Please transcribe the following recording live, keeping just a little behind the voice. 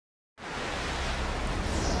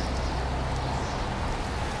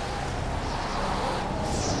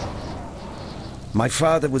My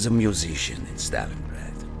father was a musician in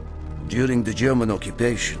Stalingrad. During the German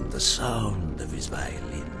occupation, the sound of his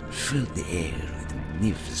violin filled the air with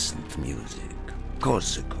magnificent music.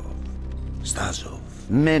 Korsakov, Stasov,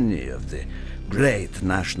 many of the great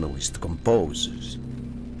nationalist composers.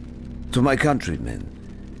 To my countrymen,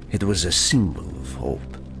 it was a symbol of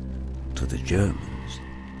hope. To the Germans,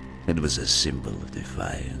 it was a symbol of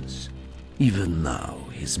defiance. Even now,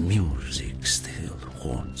 his music still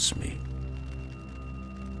haunts me.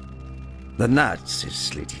 The Nazis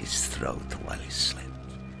slit his throat while he slept.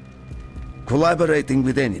 Collaborating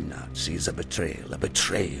with any Nazi is a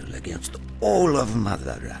betrayal against all of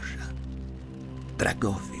Mother Russia.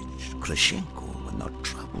 Dragovich, Krashenko were not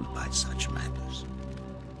troubled by such matters.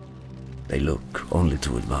 They look only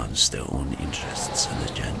to advance their own interests and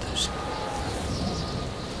agendas.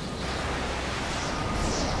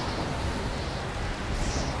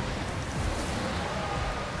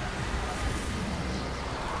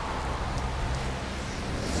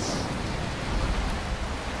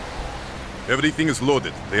 Everything is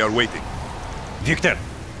loaded. They are waiting. Victor,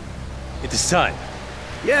 it is time.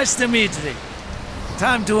 Yes, Dmitri.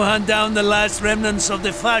 Time to hunt down the last remnants of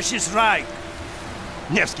the fascist Reich.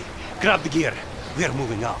 Nevsky, grab the gear. We are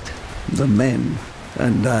moving out. The men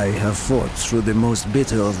and I have fought through the most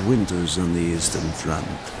bitter of winters on the Eastern Front.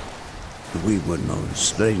 We were no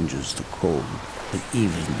strangers to cold, but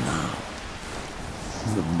even now,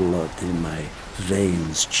 the blood in my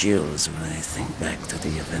veins chills when I think back to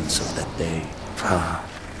the events of that day. Far.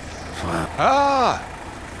 Ah!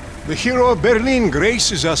 The hero of Berlin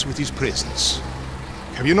graces us with his presence.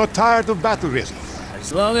 Have you not tired of battle, Rezi?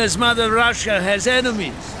 As long as Mother Russia has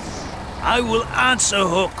enemies, I will answer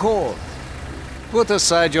her call. Put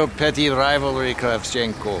aside your petty rivalry,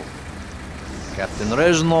 Kravchenko. Captain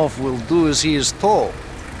Reznov will do as he is told.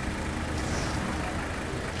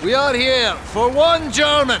 We are here for one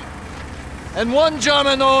German, and one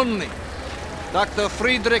German only, Dr.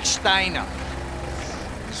 Friedrich Steiner.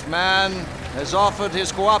 This man has offered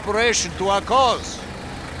his cooperation to our cause.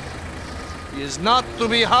 He is not to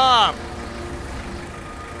be harmed.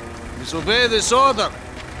 Disobey this order,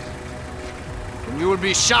 and you will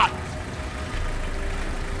be shot.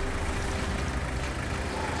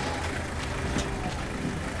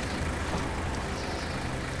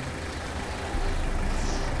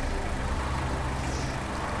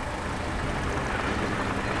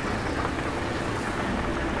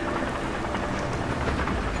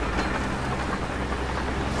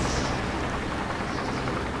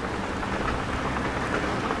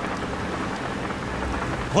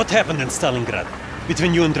 What happened in Stalingrad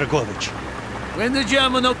between you and Dragovich? When the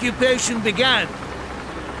German occupation began,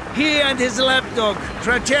 he and his lapdog,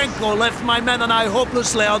 Krachenko, left my men and I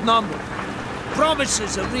hopelessly outnumbered.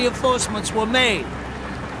 Promises of reinforcements were made,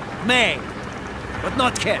 but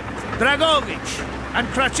not kept. Dragovich and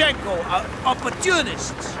Krachenko are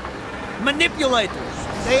opportunists, manipulators.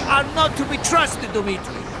 They are not to be trusted,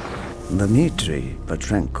 Dmitri. Dmitri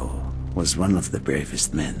Petrenko was one of the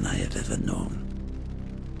bravest men I have ever known.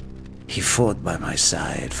 He fought by my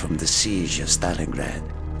side from the siege of Stalingrad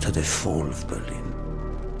to the fall of Berlin.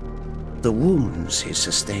 The wounds he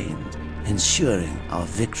sustained, ensuring our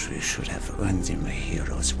victory, should have earned him a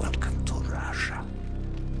hero's welcome to Russia.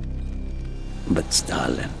 But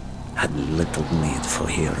Stalin had little need for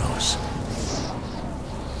heroes.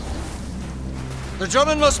 The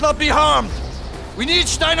German must not be harmed. We need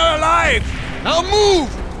Steiner alive. Now move,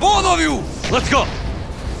 both of you. Let's go.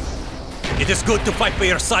 It is good to fight by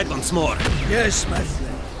your side once more. Yes, my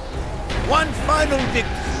friend. One final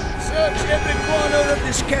victory. Search every corner of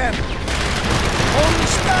this camp. Only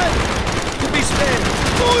Steiner to be spared.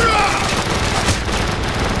 Hoorah!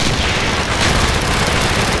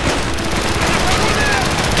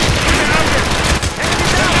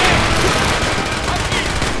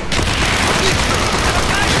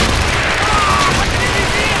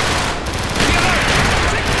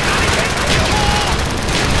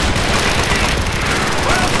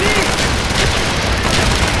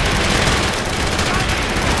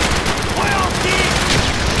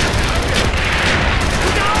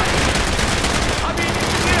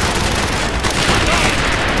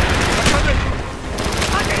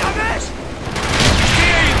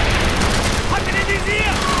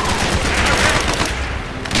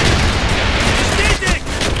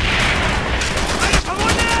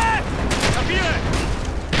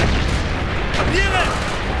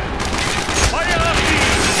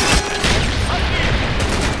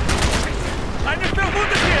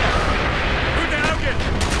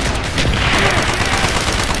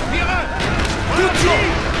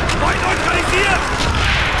 Neutralisiert!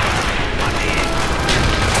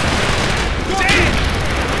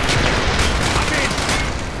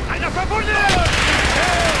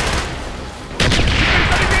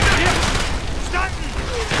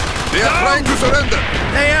 They are trying to surrender!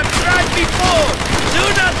 They have tried before! Do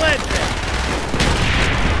not let them!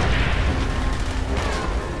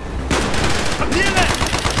 Kapiere!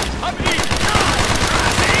 Hab ihn!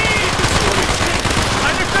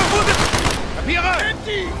 Eine verwundet! Kapiere!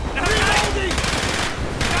 Empty! Reloading!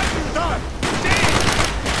 Da! Stehen!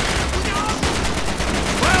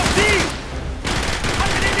 Well, die!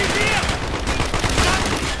 Haben wir den Visier!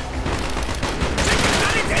 Schicken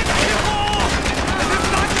Sanitäter hier hoch! Es ist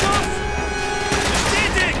Flankenschuss!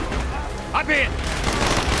 Bestätigt! Hab ihn!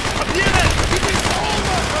 Kapiere! Keep it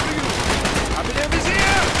over from you! Hab ihn im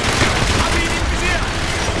Visier! Hab ihn im Visier!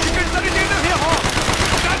 Schicken Sanitäter hier hoch!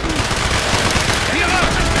 Verstanden! Kapiere!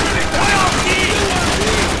 Feuer auf die!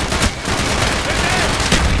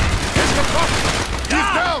 Ist getroffen! He's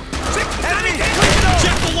down! Schicken Sanitäter hier hoch!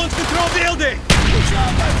 Check the launch control building! Good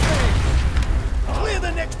job, my friend! Clear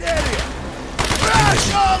the next area! Crash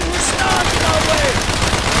all who stand in our way!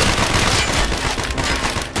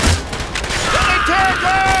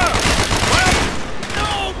 Sanitäter! Well, no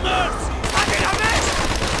mercy! I did a miss!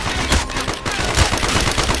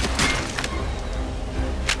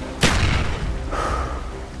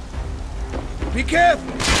 Be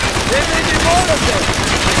careful! There may be more of them!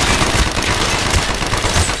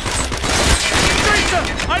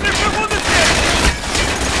 Eine Verwundete!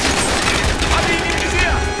 Hab ihn im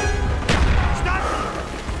Visier!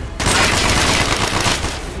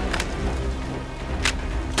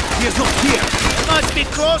 He is not here! I must be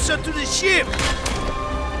closer to the ship!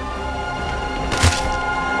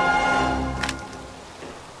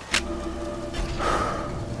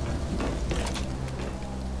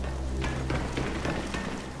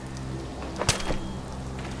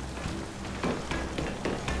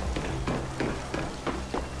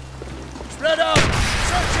 Spread out!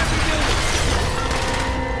 Search every building!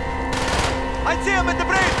 I see him at the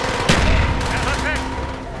bridge!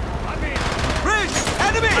 Bridge!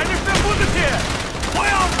 Enemy! Eine Verwundete!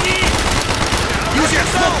 Feuer auf die! Use your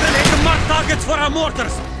smoke grenade to mark targets for our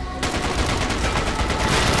mortars!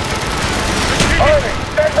 Army,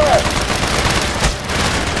 stand by!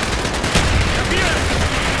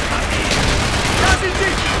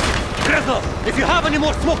 Grethel, if you have any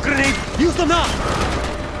more smoke grenades, use them now!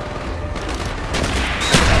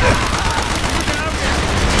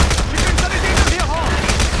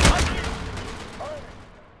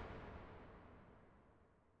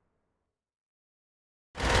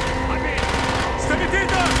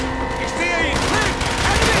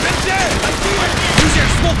 Use your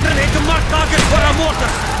smoke grenade to mark targets for our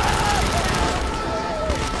mortars!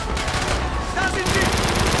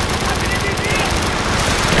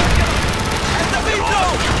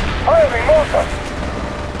 Firing mortar!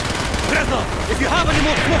 Grethel, if you have any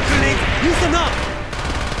more smoke grenades, use them now!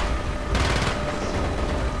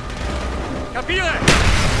 Kapiere!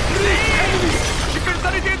 Schicken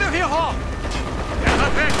Sanitäter hier hoch! Er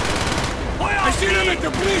hat weg! Feuer auf die! Mit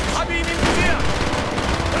dem Bridge! Hab ihn im Visier!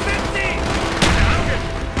 Wo sind sie? Gute Augen!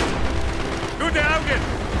 Gute Augen!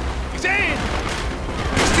 Ich sehe ihn!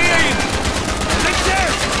 Ich sehe ihn! Sitze!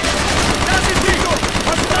 Da sind sie!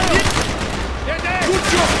 Was ist da hinten? Gut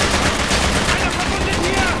Job! Einer verwundet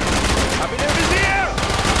hier! Hab ihn im Visier!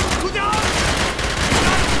 Gute Augen!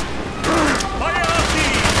 Feuer auf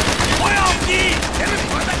die! Feuer auf die!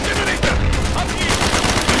 Hab ihn!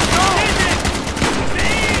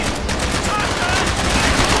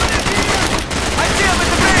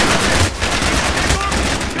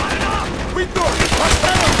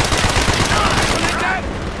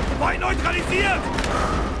 Neutralisiert!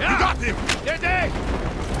 Ja! You got him! Der Deck!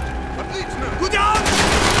 Vertriebsmann! Gute Hand!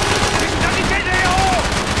 Sanitäter hier hoch!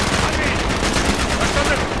 An ihn!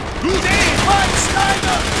 Verstanden! Gut! Mann,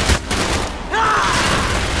 Schneider! Ah!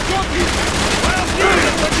 Gott, Feuer auf die!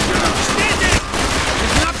 Stetig!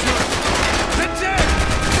 Schnappschuss! Sitze!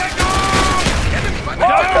 Deckung!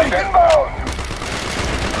 Mortars inbound!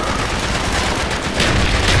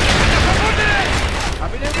 Einer verwundet!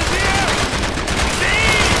 Hab ihn im Visier!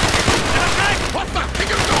 What the? Pick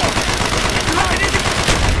him door!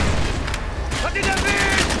 Was in der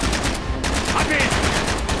Wind? Hab ihn!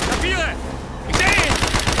 Kapiere! Ich seh ihn!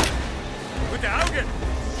 Gute Augen!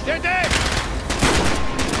 Der Deck!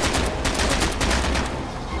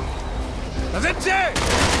 Da sind sie!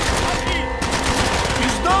 Hab ihn!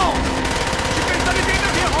 He's down! Schicken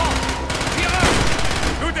Sanitäter hier hoch! Hier raus!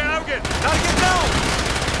 Gute Augen! Target down!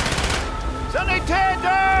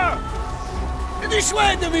 Sanitäter! This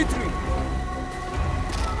way, Dimitri!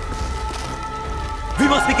 We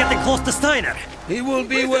must be getting close to Steiner! He will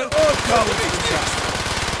be where all cowards are.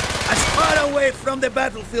 As far away from the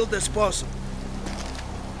battlefield as possible.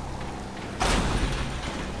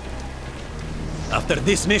 After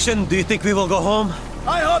this mission, do you think we will go home?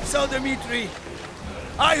 I hope so, Dmitri.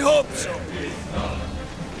 I hope so.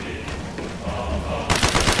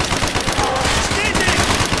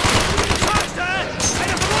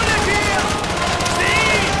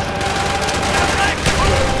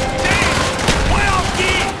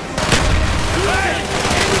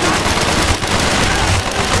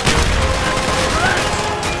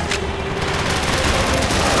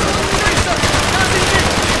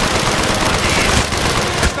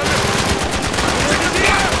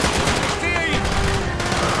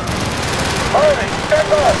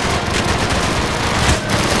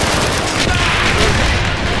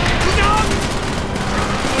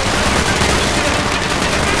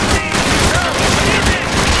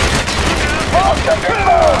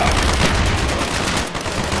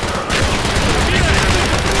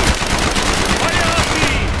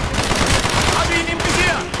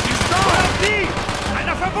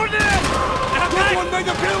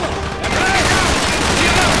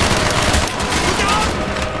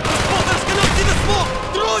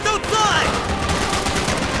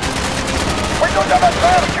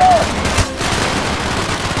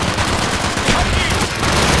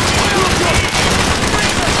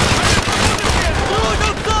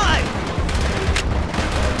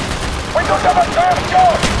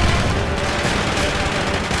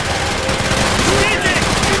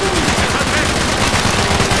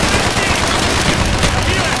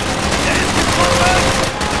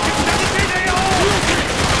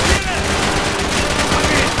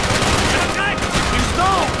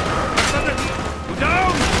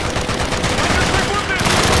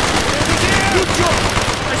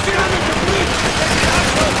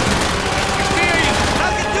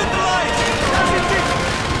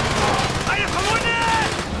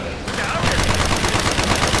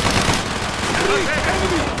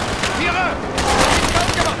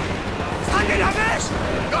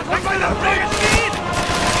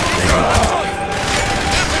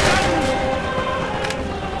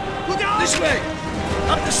 This way!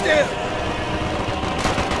 Up the stairs!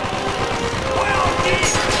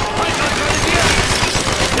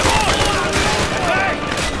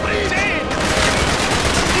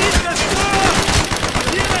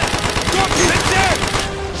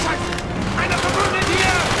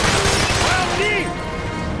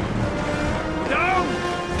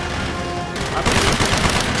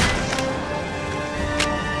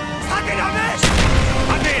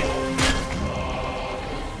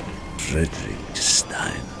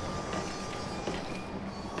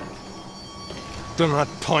 Do not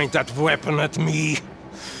point that weapon at me,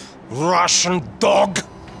 Russian dog!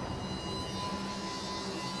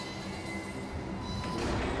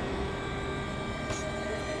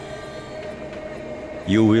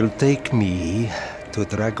 You will take me to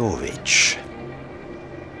Dragovich.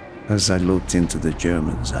 As I looked into the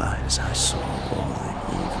German's eyes, I saw all the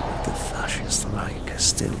evil of the fascist Reich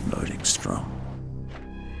still burning strong.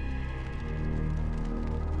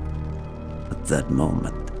 At that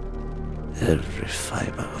moment, every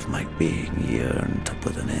fiber of my being yearned to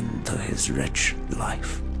put an end to his wretched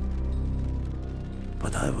life.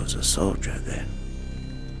 But I was a soldier then.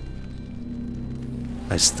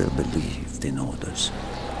 I still believed in orders.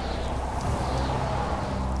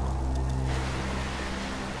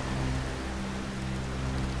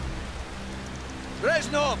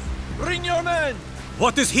 Reznov, bring your men!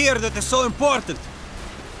 What is here that is so important?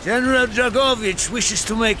 General Dragovich wishes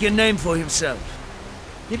to make a name for himself.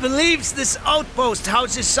 He believes this outpost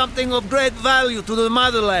houses something of great value to the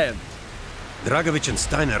motherland. Dragovich and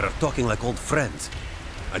Steiner are talking like old friends.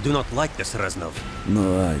 I do not like this, Reznov.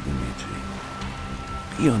 Nor I, Dmitri.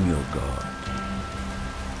 Be on your guard.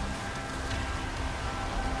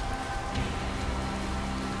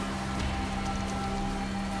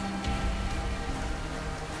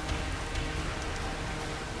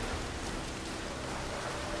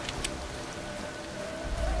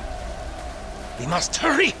 We must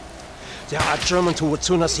hurry! There are Germans who would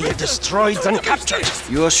sooner see it destroyed than captured.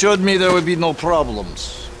 You assured me there would be no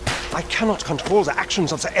problems. I cannot control the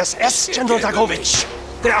actions of the SS, General Dragovich.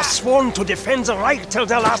 They are sworn to defend the Reich till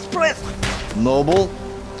their last breath. Noble,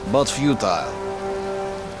 but futile.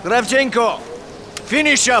 Kravchenko,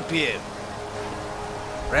 finish up here.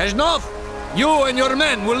 Reznov, you and your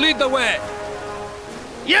men will lead the way.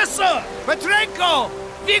 Yes, sir! Petrenko!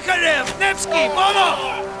 Vikharev! Nevsky!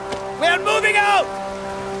 Bono! We are moving out!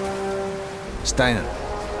 Steiner,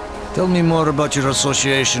 tell me more about your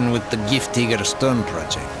association with the Giftiger Stern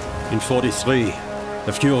project. In 43,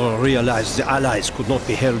 the Fuhrer realized the Allies could not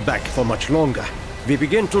be held back for much longer. We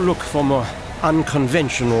began to look for more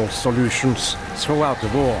unconventional solutions. Throughout the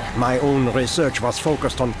war, my own research was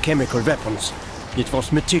focused on chemical weapons. It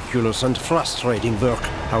was meticulous and frustrating work.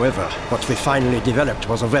 However, what we finally developed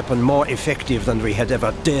was a weapon more effective than we had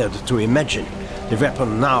ever dared to imagine. The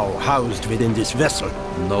weapon now housed within this vessel.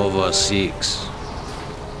 Nova 6.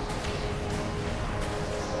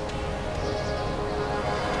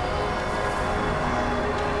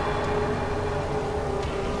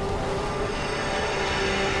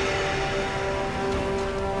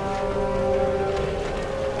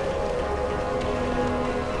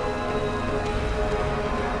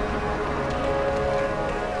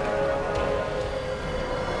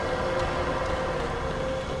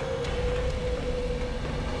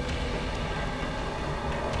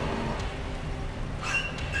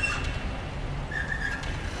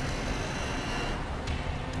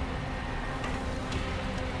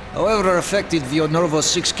 However effective the Nova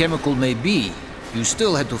 6 chemical may be, you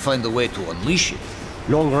still had to find a way to unleash it.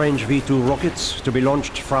 Long-range V2 rockets to be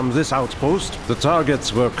launched from this outpost. The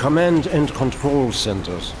targets were command and control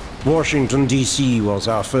centers. Washington, D.C. was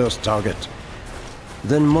our first target.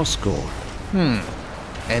 Then Moscow.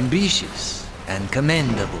 Ambitious and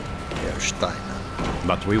commendable, Herr Steiner.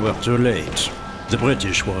 But we were too late. The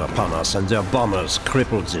British were upon us and their bombers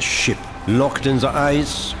crippled the ship. Locked in the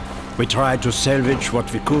ice, we tried to salvage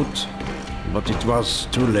what we could, but it was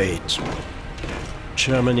too late.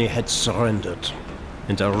 Germany had surrendered,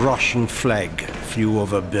 and a Russian flag flew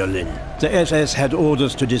over Berlin. The SS had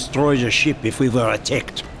orders to destroy the ship if we were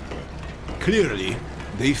attacked. Clearly,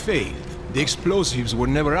 they failed. The explosives were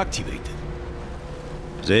never activated.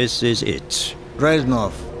 This is it.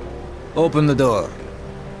 Reznov, open the door.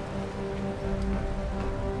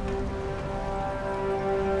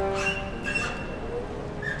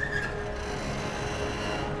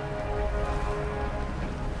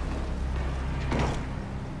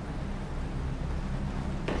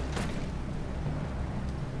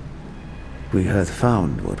 We had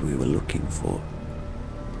found what we were looking for.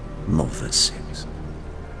 Nova 6.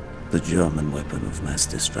 The German weapon of mass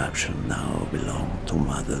destruction now belonged to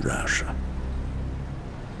Mother Russia.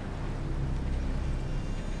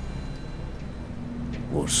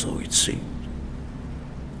 Or so it seemed.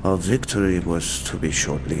 Our victory was to be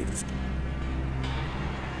short-lived.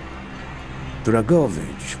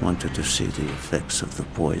 Dragovich wanted to see the effects of the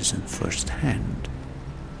poison firsthand.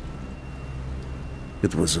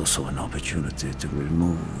 It was also an opportunity to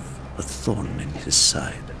remove a thorn in his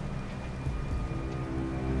side.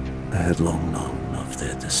 I had long known of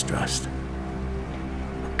their distrust,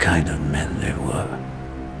 what kind of men they were.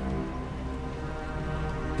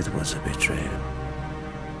 It was a betrayal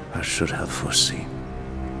I should have foreseen.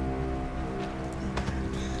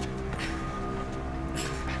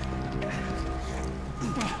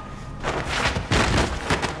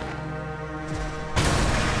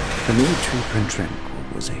 Dmitri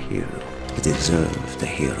Pentrenko was a hero. He deserved a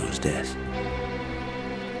hero's death.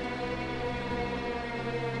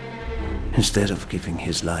 Instead of giving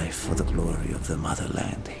his life for the glory of the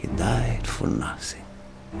motherland, he died for nothing.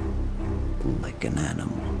 Like an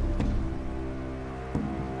animal.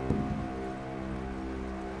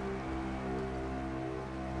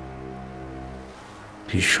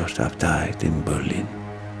 He should have died in Berlin.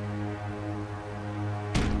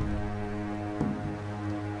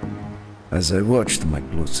 As I watched my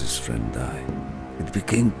closest friend die, it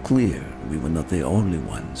became clear we were not the only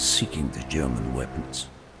ones seeking the German weapons.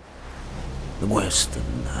 The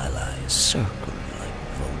Western allies circled like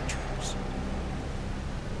vultures.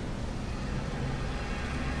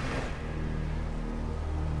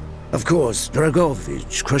 Of course,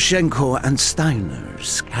 Dragovich, Krashenko, and Steiner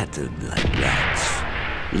scattered like rats,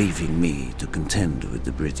 leaving me to contend with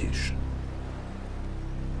the British.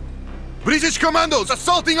 British commandos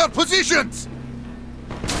assaulting our positions!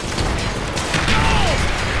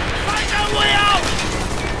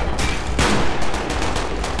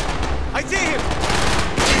 I see him!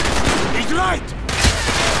 He's right!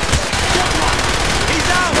 Got one! He's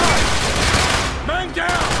out! Man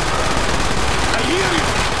down! I hear you!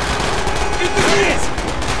 It is!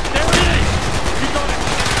 There he is! You got it!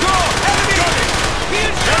 Go! Enemy! Got it!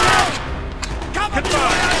 He's down! Come on!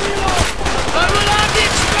 I will have the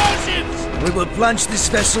explosives! We will plunge this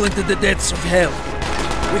vessel into the depths of hell.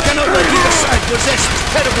 We cannot let either side possess this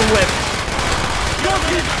terrible weapon. Look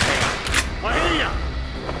in here! I hear you!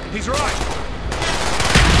 He's right!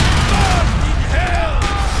 Hell!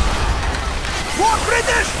 More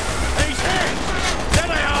British! He's here! There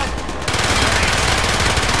they are!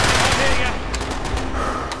 I hear you!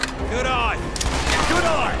 Good eye! Good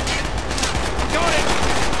eye! Got it!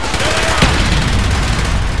 There they are!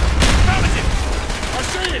 Found him! I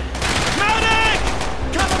see him! Medic!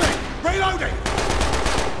 Cover me! Reloading!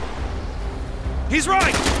 He's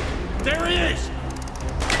right! There he is!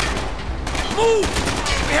 Move!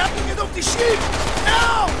 We have to get off the ship!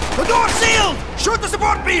 Now! The door's sealed! Shoot the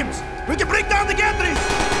support beams! We can break down the gantries!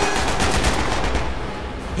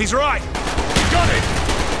 He's right! You got it!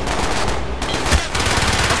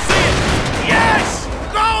 I see it! Yes!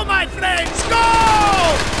 Go, my friends! Go!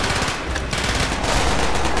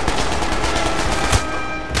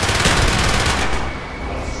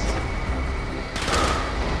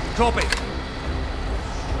 Copy!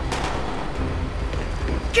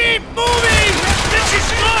 Keep moving! This is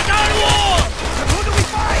not our war! Who do we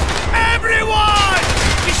fight? Everyone!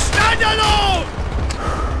 We stand alone!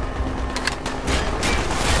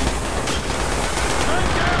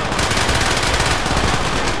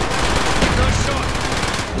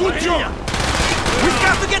 Good job! We've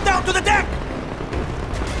got to get down to the deck!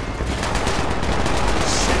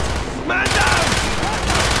 Man down!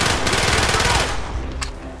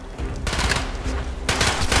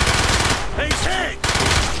 He's hit!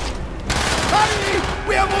 Hurry!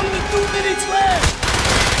 We have only 2 minutes left!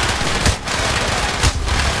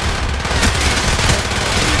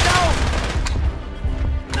 Down!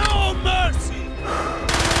 No mercy!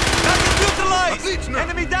 Target neutralized!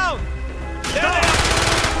 Enemy down! Down!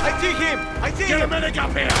 I see him! I see him! Get a medic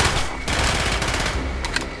up here!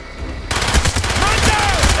 Run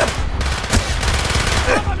down!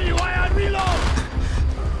 Cover me while I reload!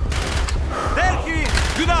 There he is!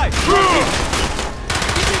 Good night!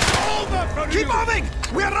 It is over for you! Keep moving!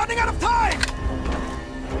 We are running out of time!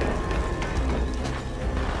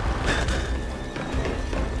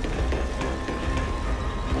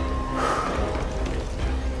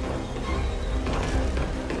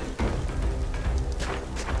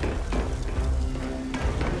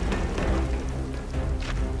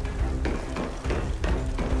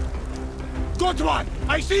 Got one!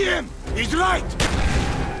 I see him! He's right!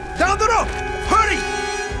 Down the rope! Hurry!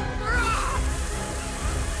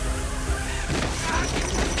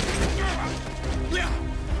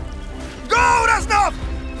 Go, Reznov!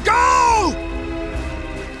 Go!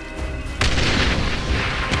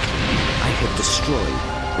 I had destroyed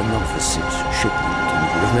the Nova 6 shipment and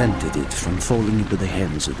prevented it from falling into the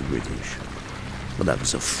hands of the British. But I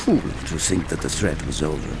was a fool to think that the threat was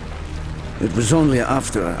over. It was only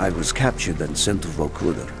after I was captured and sent to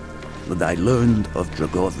Vorkuta that I learned of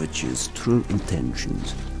Dragovich's true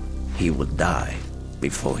intentions. He would die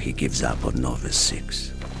before he gives up on Nova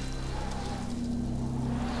 6.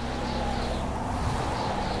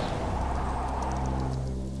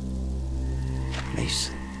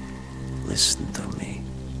 Mason, listen to me.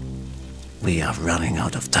 We are running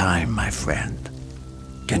out of time, my friend.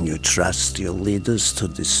 Can you trust your leaders to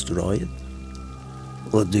destroy it?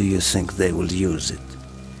 Or do you think they will use it?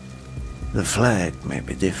 The flag may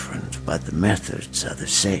be different, but the methods are the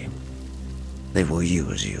same. They will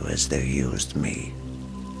use you as they used me.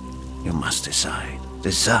 You must decide.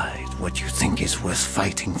 Decide what you think is worth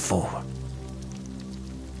fighting for.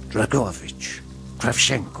 Dragovich,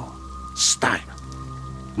 Kravchenko, Stein.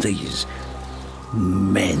 These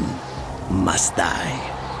men must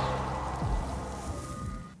die.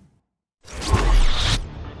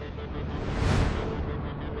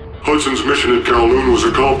 Hudson's mission at Kowloon was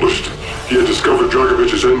accomplished. He had discovered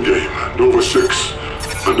Dragovich's endgame, Nova 6.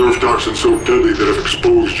 A nerve toxin so deadly that if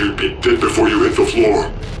exposed, you'd be dead before you hit the floor.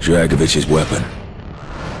 Dragovich's weapon.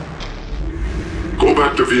 Go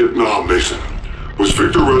back to Vietnam, Mason. Was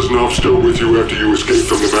Victor Reznov still with you after you escaped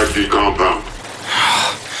from the MACD compound?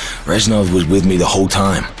 Reznov was with me the whole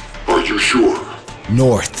time. Are you sure?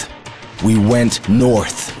 North. We went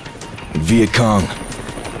north. Viet Cong.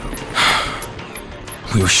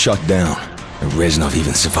 We were shut down, and Reznov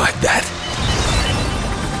even survived that.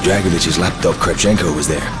 Dragovich's lapdog Kravchenko was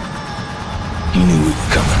there. He knew we were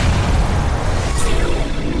coming.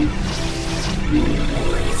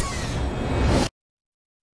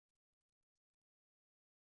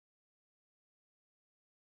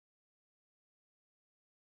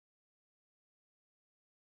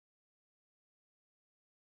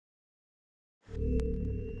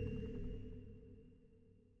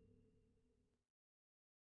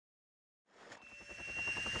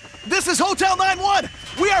 This is Hotel 9-1!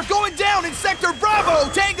 We are going down in Sector Bravo!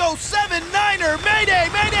 Tango 7-9er! Mayday!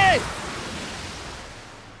 Mayday!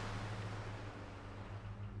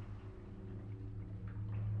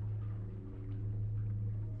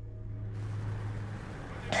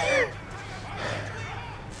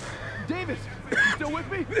 Davis! You still with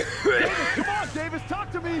me? Davis, come on, Davis,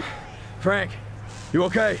 talk to me! Frank, you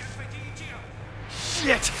okay?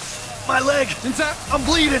 Shit! My leg! I'm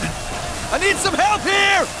bleeding! I need some help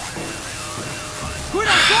here!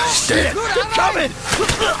 Stay. Coming!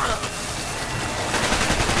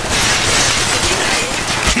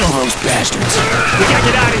 Kill those bastards. We gotta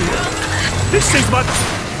get out of here. This is what...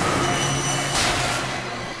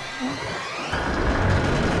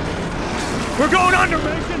 We're going under,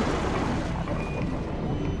 Mason!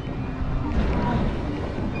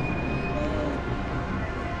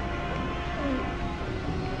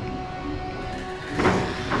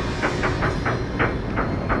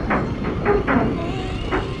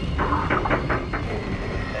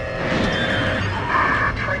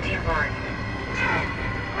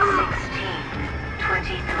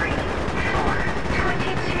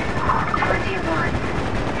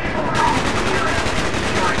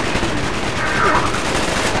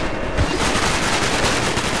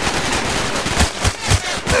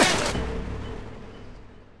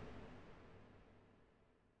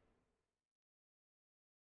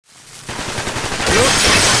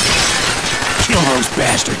 Kill those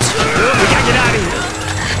bastards. We gotta get out of here.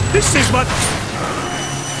 This is what...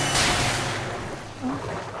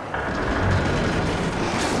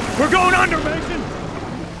 We're going under, Mason!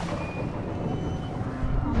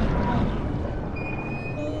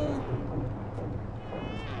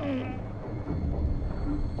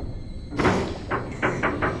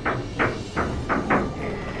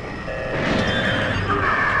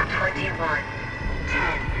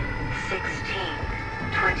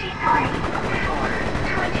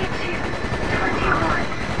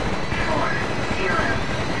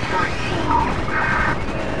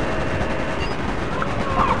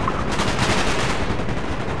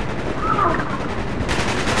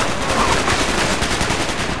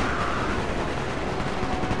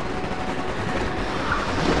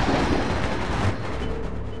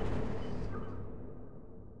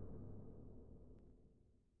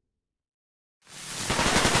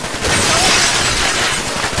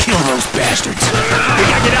 Kill those bastards. We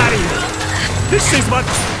gotta get out of here. This is what...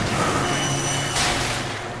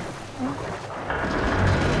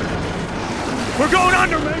 We're going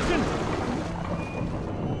under, Mason!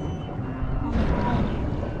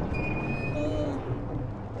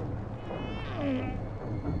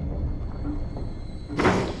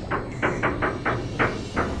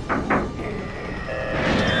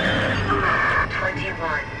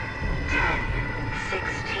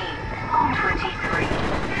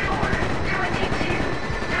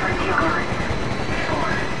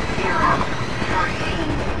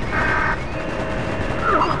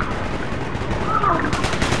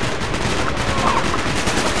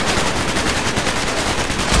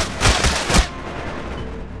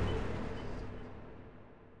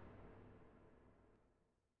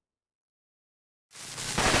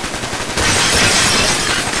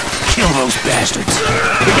 Kill those bastards.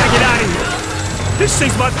 We gotta get out of here. This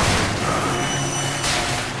thing's about...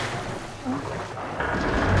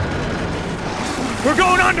 We're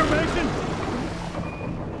going under, Mason!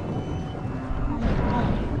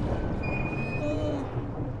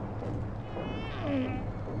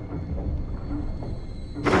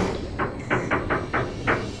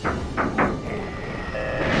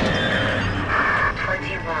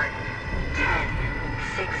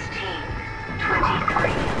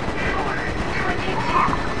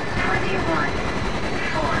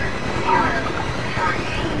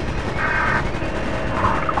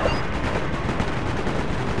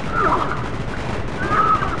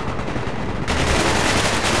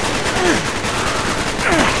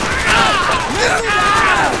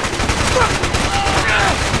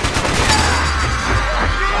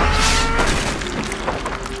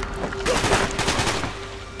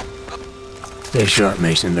 Stay sharp,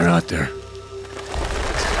 Mason. They're out there.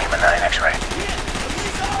 Lima 9 X-ray.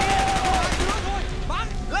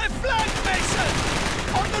 Left flank, Mason!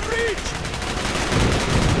 On the bridge!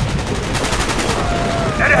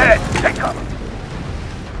 Dead ahead! Take cover!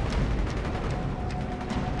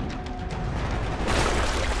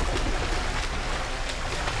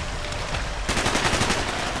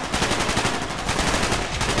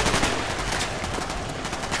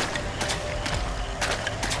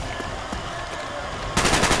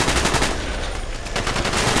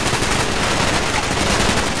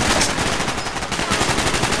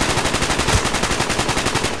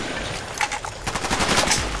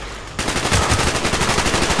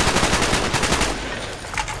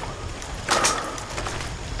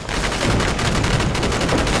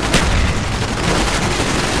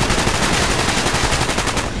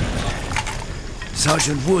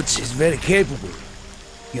 Sergeant Woods is very capable.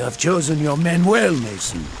 You have chosen your men well,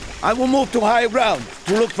 Mason. I will move to high ground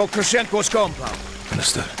to look for Krashenko's compound.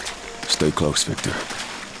 Understood. Stay close, Victor.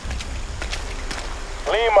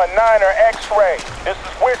 Lima 9er X-ray. This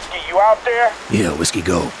is Whiskey. You out there? Yeah, Whiskey,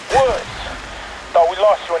 go. Woods. Thought we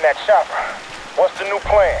lost you in that chopper. What's the new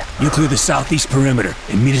plan? You clear the southeast perimeter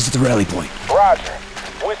and meet us at the rally point. Roger.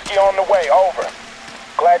 Whiskey on the way, over.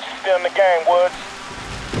 Glad you're still in the game, Woods.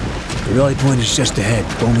 The rally point is just ahead.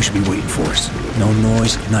 Bowman should be waiting for us. No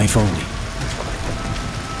noise, knife only.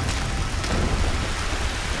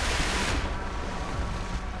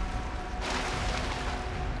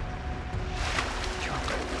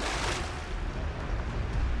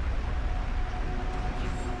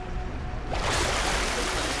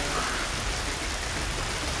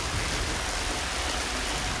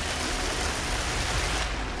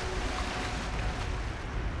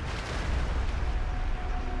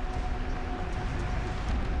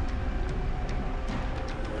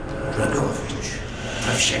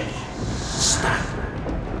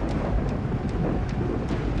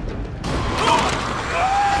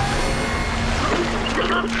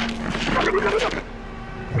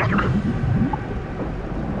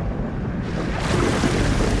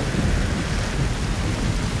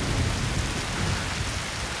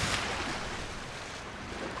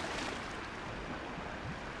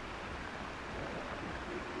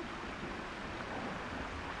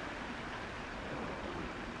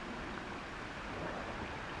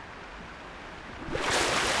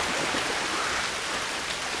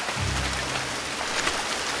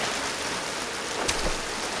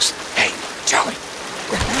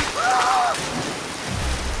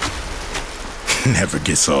 Never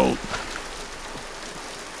gets old.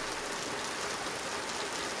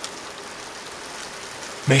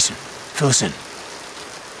 Mason, fill us in.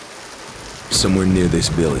 Somewhere near this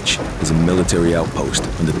village is a military outpost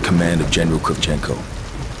under the command of General Kravchenko.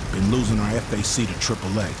 Been losing our FAC to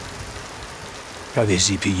AAA. Probably a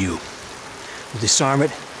ZPU. We'll disarm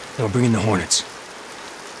it, then we'll bring in the Hornets.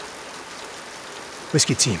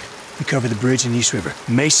 Whiskey team, we cover the bridge in East River.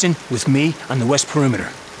 Mason with me on the west perimeter.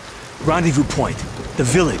 Rendezvous point, the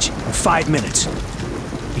village, in 5 minutes.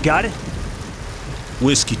 You got it?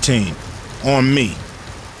 Whiskey team, on me.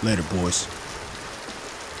 Later, boys.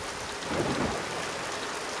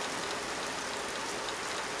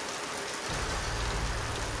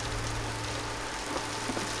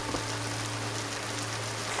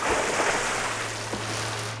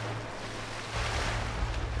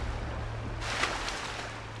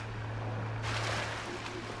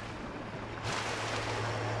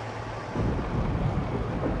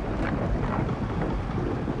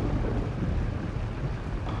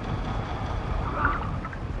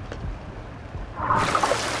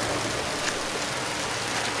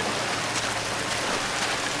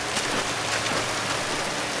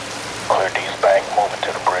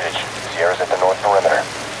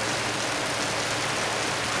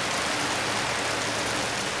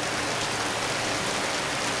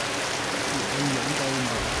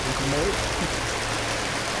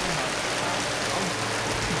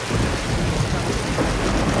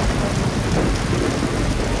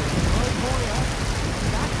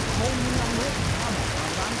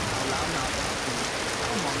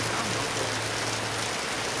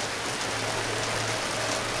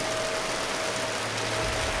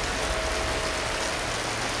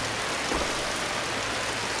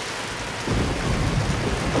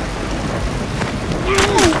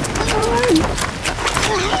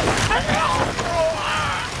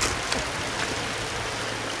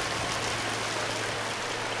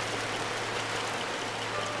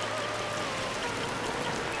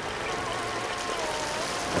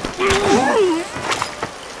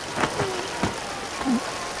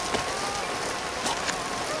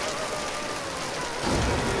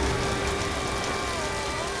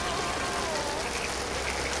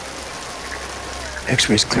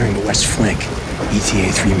 X-ray's clearing the west flank.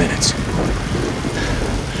 ETA 3 minutes.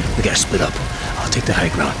 We gotta split up. I'll take the high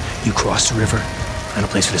ground. You cross the river. Find a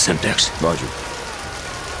place for the Semtex. Roger.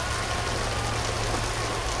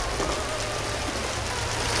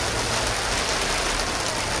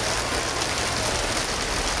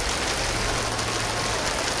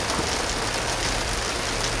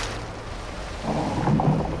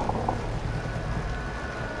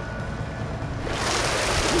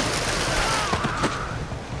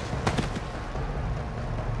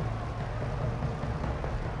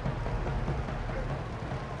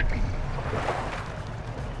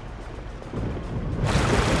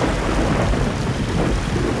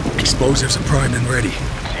 Explosives are primed and ready.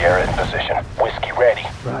 Sierra in position. Whiskey ready.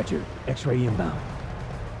 Roger. X-ray inbound.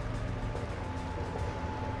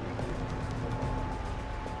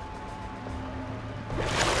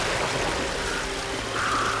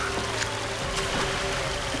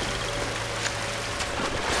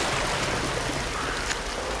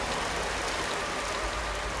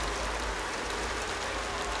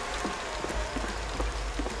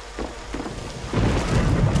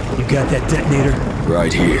 got that detonator?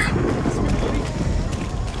 Right here.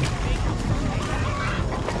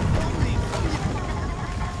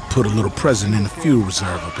 Put a little present in the fuel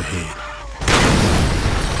reserve up ahead.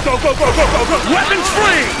 Go, go, go, go, go, go! Weapons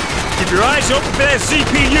free! Keep your eyes open for that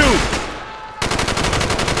CPU!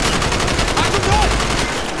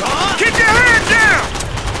 Keep your hands down!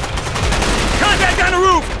 Contact on the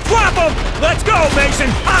roof! Drop them! Let's go, Mason!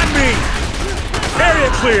 On me! Area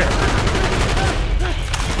clear!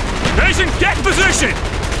 Mason, get in position!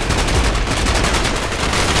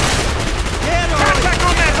 Contact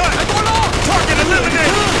on that hut! Target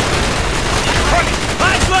eliminated!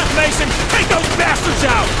 Eyes left, Mason! Take those bastards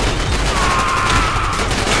out!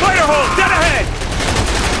 Spider hole, dead ahead!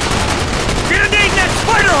 Grenade in that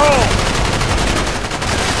spider hole!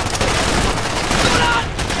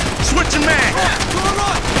 Switching mag!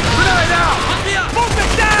 Grenade out! Move the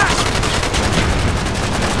dash!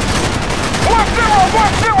 1-0,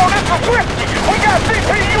 this is Whiskey! We got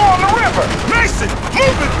CPU on the river! Mason,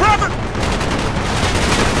 move it, brother!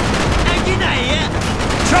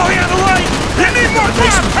 Charlie on the right! You need more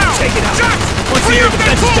firepower! Take it out. Shots! Once the air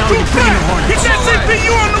defense is down, you bring in the Hornets. Get that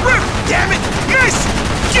CPU on the river! Damn it! Mason!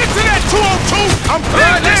 Get to that 202! I'm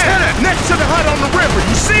right, let's hit it! Next to the hut on the river,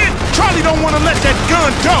 you see it? Charlie don't want to let that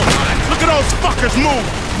gun go. Look at those fuckers move.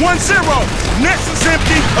 1-0. Nest is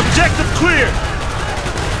empty. Objective clear.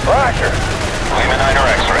 Roger. Lima 9 or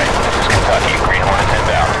X-ray. This is Kentucky. Green Hornet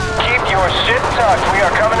inbound. Keep your shit tucked. We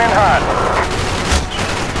are coming in hot.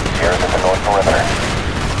 Sierra's at the north perimeter.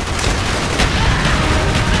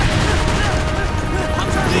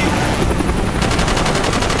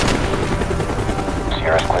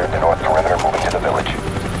 Sierra's cleared the north perimeter, moving to the village.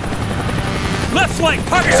 Left flank,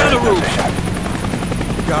 targets on the roof!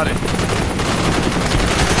 Got it.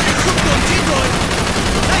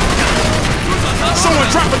 Someone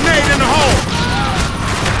drop a nade in the hole.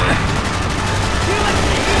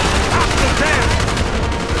 Hostile down!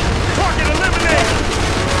 Target eliminated!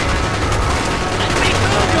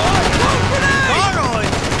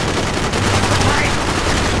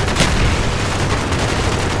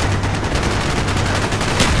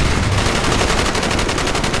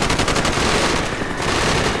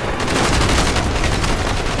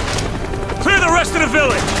 Clear the rest of the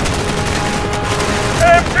village!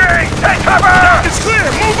 MG, take cover! It's clear!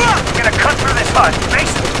 Move up! We're gonna cut through this hut.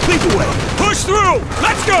 Mason! Lead the way! Push through!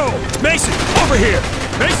 Let's go! Mason, over here!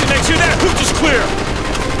 Mason, make sure that hooch is clear!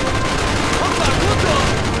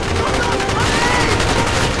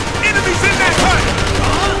 Enemies in that hut!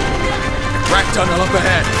 Rack tunnel up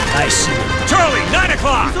ahead. I see it. Charlie, 9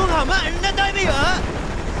 o'clock!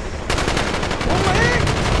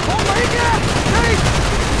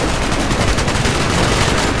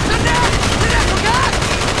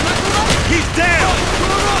 He's down!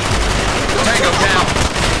 Tango down.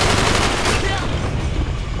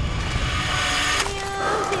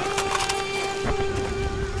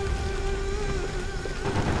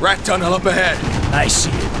 Rack tunnel up ahead. I see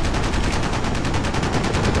it.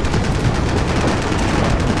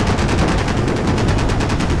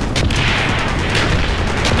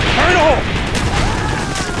 Burn a hole!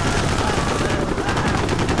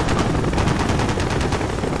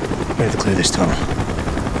 We have to clear this tunnel.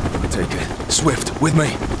 Take it. Swift, with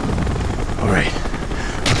me. All right.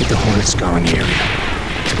 I'll get the Hornets scouring the area.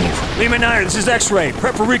 Let's move. Lima 9, this is X-ray.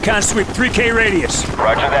 Prep for recon sweep, 3K radius.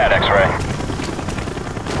 Roger that, X-ray.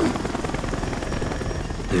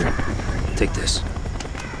 Here. Take this.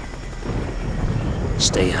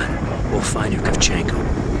 Stay on. We'll find Yurkovchenko.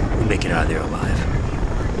 We'll make it out of there alive.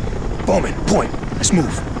 Bowman, point. Let's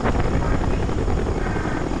move.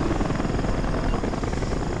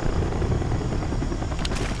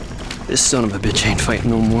 This son of a bitch ain't fighting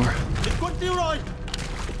no more.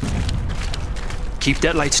 Keep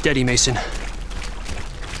that light steady, Mason.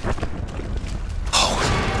 Oh,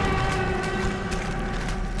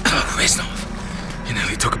 Reznov. You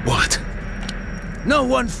nearly took a bullet. No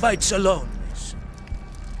one fights alone, Mason.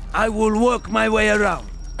 I will work my way around.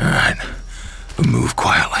 All right. We'll move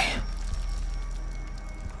quietly.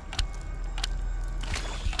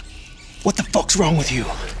 What the fuck's wrong with you?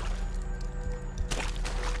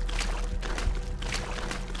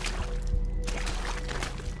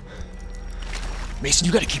 Mason,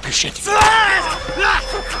 you gotta keep your shit together.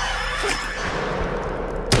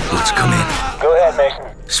 Let's come in. Go ahead, Mason.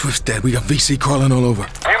 Swift's dead. We got VC crawling all over.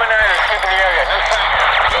 Human area, keep in the area.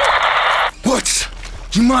 What?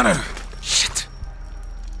 You monitor. Shit.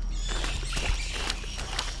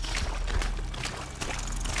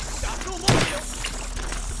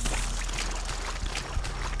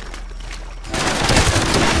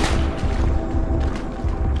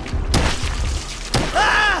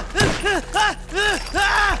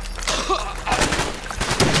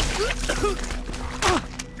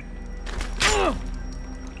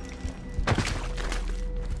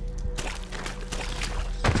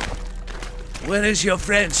 Where is your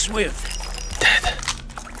friend Swift? Dead.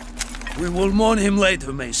 We will mourn him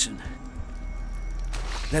later, Mason.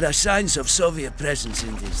 There are signs of Soviet presence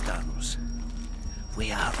in these tunnels. We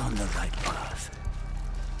are on the right path.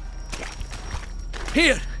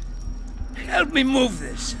 Here! Help me move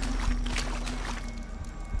this.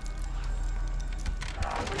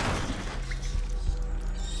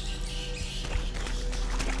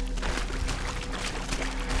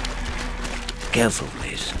 Careful,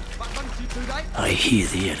 Mason. I hear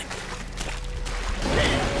the enemy.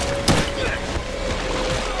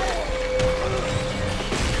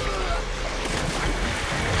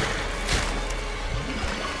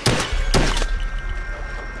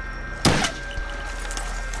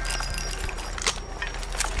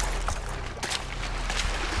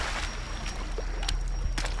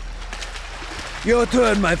 Your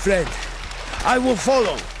turn, my friend. I will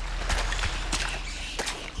follow.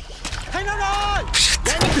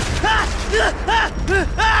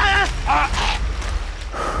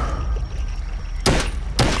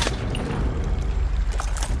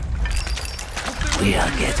 We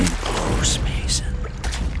are getting close, Mason.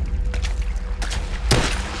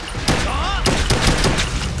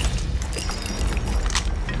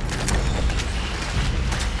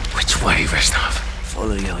 Which way, Reznov?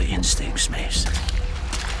 Follow your instincts, Mason.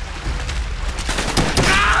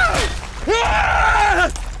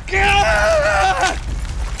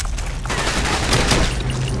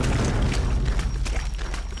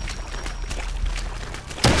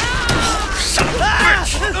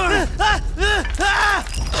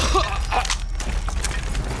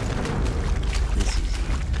 This is it.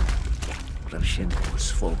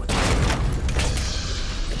 Grushenko's forward.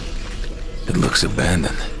 It looks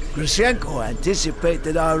abandoned. Grushenko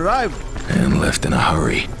anticipated our arrival. And left in a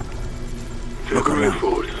hurry. February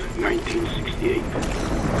 4th, 1968.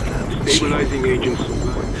 Stabilizing agents.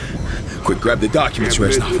 Quick, grab the documents,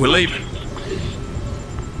 Reznov. We're leaving.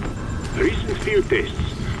 Recent field tests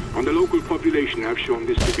on the local population have shown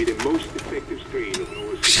this to be the most effective strain of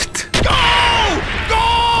North. Shit. Go!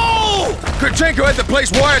 Go! Kurchenko had the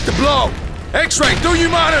place wired to blow. X-ray, do you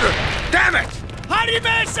monitor? Damn it! Harry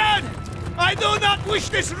Mason! I do not wish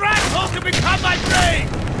this rat hole to become my prey!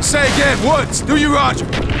 Say again, Woods, do you roger?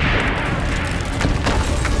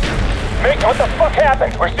 Mick, what the fuck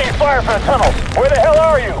happened? We're seeing fire from the tunnels. Where the hell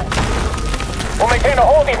are you? We'll maintain a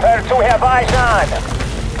holding pattern until we have eyes on.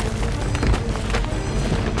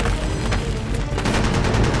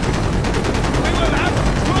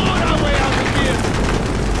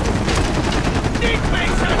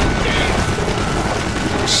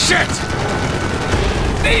 Shit!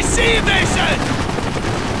 VC Mason!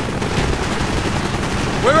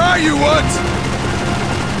 Where are you, Woods?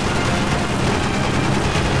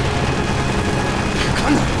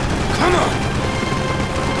 Come on!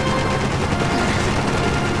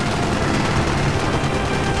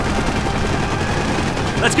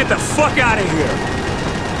 Let's get the fuck out of here!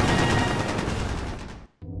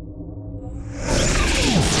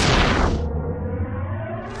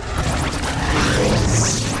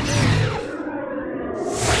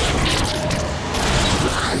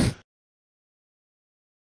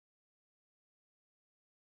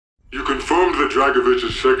 You confirmed that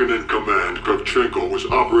Dragovich's second-in-command, Kravchenko, was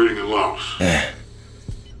operating in Laos. Yeah.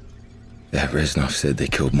 That Reznov said they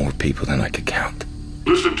killed more people than I could count.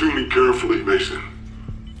 Listen to me carefully, Mason.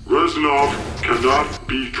 Reznov cannot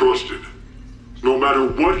be trusted. No matter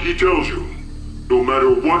what he tells you, no matter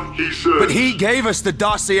what he says... But he gave us the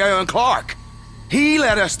dossier on Clark. He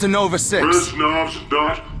led us to Nova 6. Reznov's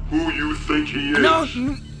not who you think he is. No,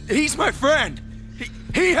 he's my friend.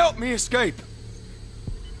 He helped me escape.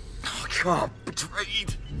 Oh, God,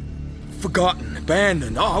 betrayed. Forgotten,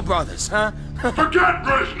 abandoned, all brothers, huh? Forget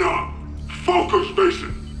Reznov! Focus,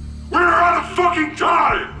 Mason! We're out of fucking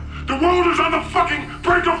time! The world is on the fucking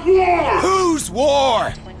brink of war! Whose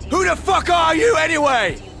war? Who the fuck are you,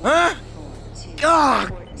 anyway? Huh?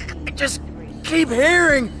 God, I just keep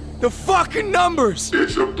hearing the fucking numbers!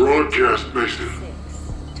 It's a broadcast, Mason.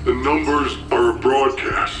 The numbers are a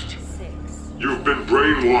broadcast. You've been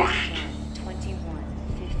brainwashed.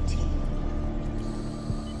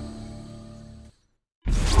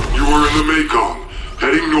 You were in the Mekong,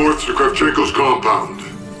 heading north to Kravchenko's compound.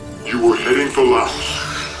 You were heading for Laos.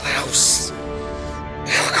 Laos?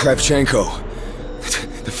 Kravchenko.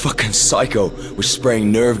 The fucking psycho was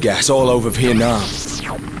spraying nerve gas all over Vietnam.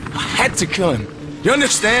 I had to kill him. You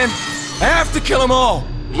understand? I have to kill them all.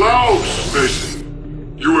 Laos,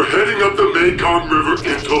 Mason. You were heading up the Mekong River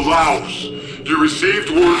into Laos. You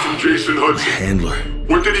received word from Jason Hudson. Handler.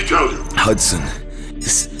 What did he tell you? Hudson.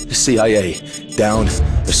 The CIA. downed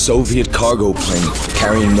a Soviet cargo plane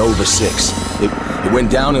carrying Nova 6. It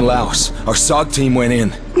went down in Laos. Our SOG team went in.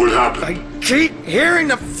 What happened? I keep hearing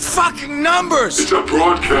the fucking numbers! It's a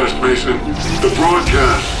broadcast, Mason. The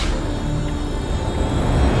broadcast.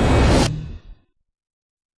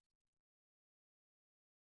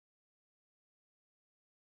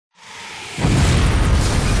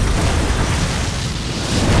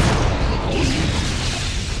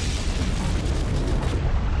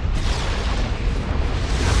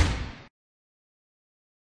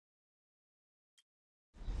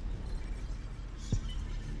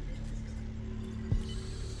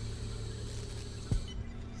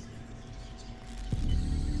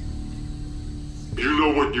 You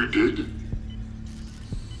know what you did?